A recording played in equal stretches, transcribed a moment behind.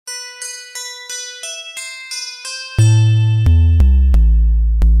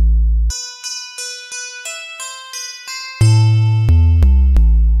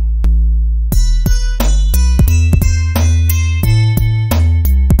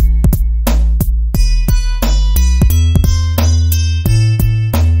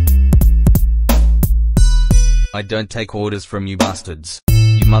I don't take orders from you bastards.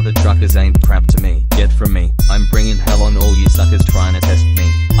 You mother truckers ain't crap to me. Get from me. I'm bringing hell on all you suckers trying to test me.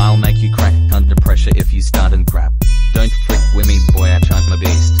 I'll make you crack under pressure if you start and crap. Don't frick with me, boyatch, I'm a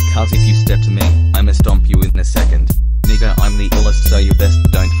beast. Cause if you step to me, I'ma stomp you in a second. Nigga, I'm the illest, so you best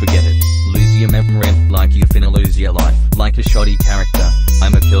don't forget it. Lose your memory, like you finna lose your life. Like a shoddy character,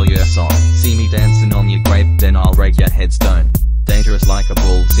 I'ma kill your soul. See me dancing on your grave, then I'll rake your headstone. Dangerous like a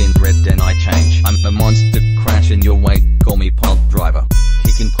bull, in red then I change. I'm a monster, crash in your way, call me pile driver.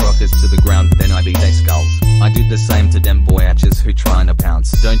 Kicking crockers to the ground, then I beat their skulls. I do the same to them boyatches who tryna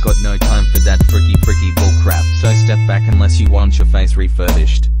pounce. Don't got no time for that fricky bull crap. So step back unless you want your face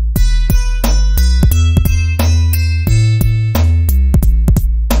refurbished.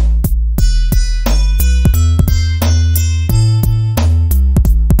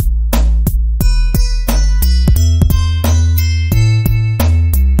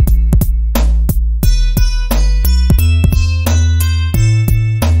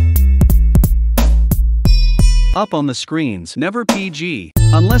 Up on the screens, never PG.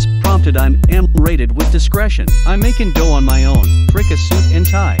 Unless prompted, I'm rated with discretion. I'm making dough on my own. Frick a suit and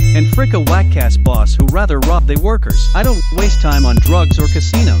tie. And frick a whack-ass boss who rather rob they workers. I don't waste time on drugs or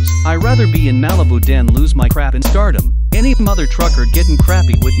casinos. I rather be in Malibu den lose my crap in stardom. Any mother trucker getting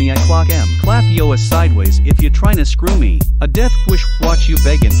crappy with me I clock M. Clap yo sideways if you tryna screw me. A death wish watch you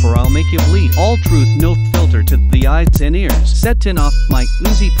begging for I'll make you bleed. All truth no filter to the eyes and ears. Setting off my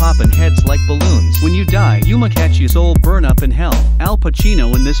Uzi poppin' heads like balloons. When you die you ma catch your soul burn up in hell. Al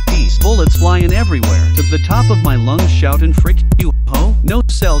Pacino in this piece. Bullets flying everywhere. To the top of my lungs shouting frick you ho. No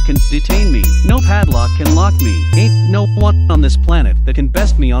cell can detain me. No padlock can lock me. Ain't no one on this planet that can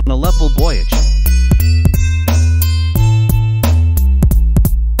best me on a level boyatch.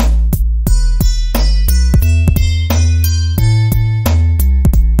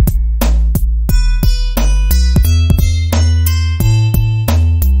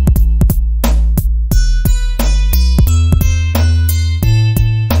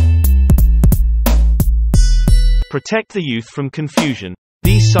 Protect the youth from confusion.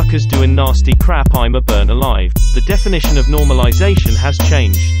 These suckers doing nasty crap, I'm a burnt alive. The definition of normalization has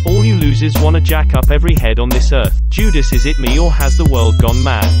changed. All you losers wanna jack up every head on this earth. Judas, is it me or has the world gone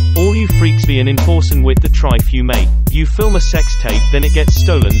mad? All you freaks being enforcing with the trife you make. You film a sex tape, then it gets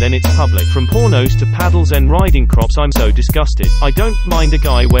stolen, then it's public. From pornos to paddles and riding crops, I'm so disgusted. I don't mind a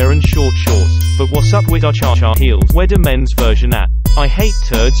guy wearing short shorts, but what's up with our cha-cha heels? Where the men's version at? I hate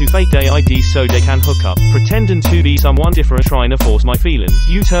turds who fake their ID so they can hook up, pretending to be someone different, trying to force my feelings.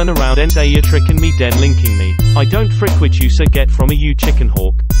 You turn around and say you're tricking me, then linking me. I don't frick with you, so get from a you chicken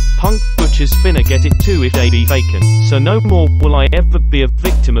hawk. Punk butchers finna get it too if they be fakin'. So no more will I ever be a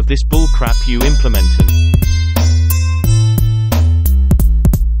victim of this bullcrap you implementin'.